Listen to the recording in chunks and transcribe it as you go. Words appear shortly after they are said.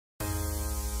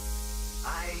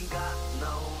ain't got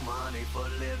no money for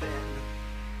living.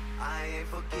 I ain't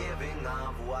forgiving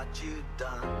of what you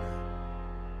done.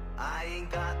 I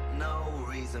ain't got no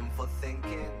reason for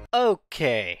thinking.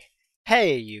 Okay.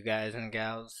 Hey, you guys and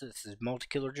gals, this is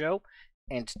MultiKillerjoe,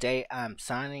 and today I'm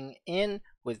signing in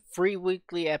with free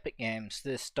weekly Epic Games.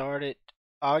 This started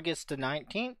August the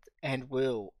 19th and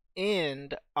will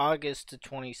end August the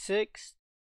 26th.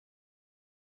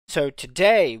 So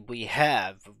today we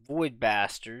have Void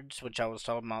Bastards, which I was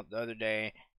talking about the other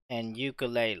day, and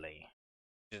Ukulele.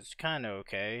 It's kind of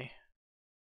okay.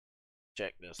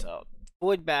 Check this out.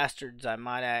 Void Bastards I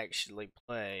might actually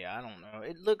play. I don't know.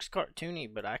 It looks cartoony,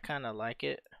 but I kind of like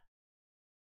it.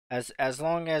 As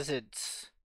long as it's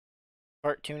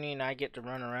cartoony and I get to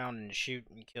run around and shoot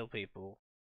and kill people,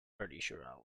 pretty sure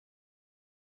I'll.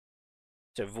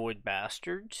 So Void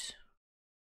Bastards.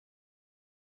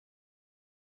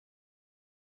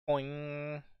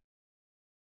 Boing.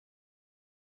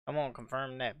 I'm gonna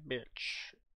confirm that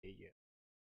bitch. Yeah.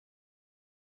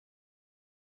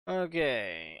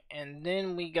 Okay, and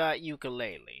then we got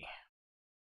Ukulele.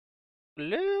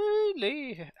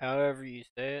 Ukulele, however you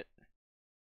say it.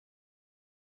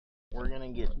 We're gonna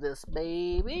get this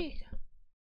baby.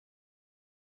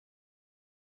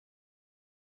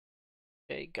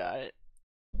 Okay, got it.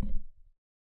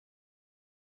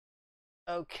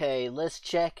 Okay, let's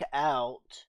check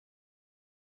out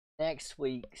next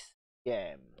week's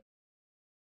game.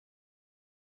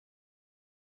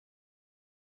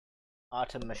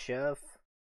 Automa Chef.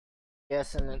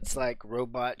 Guessing it's like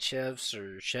robot chefs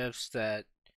or chefs that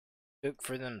cook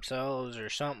for themselves or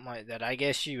something like that. I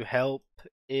guess you help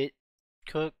it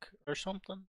cook or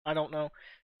something. I don't know.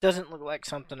 Doesn't look like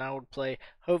something I would play.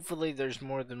 Hopefully there's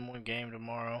more than one game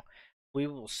tomorrow. We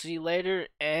will see later,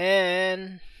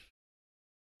 and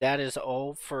that is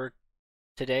all for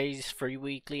today's free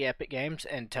weekly Epic Games.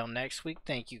 Until next week,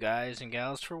 thank you guys and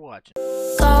gals for watching.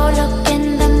 Go look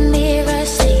in the mirror.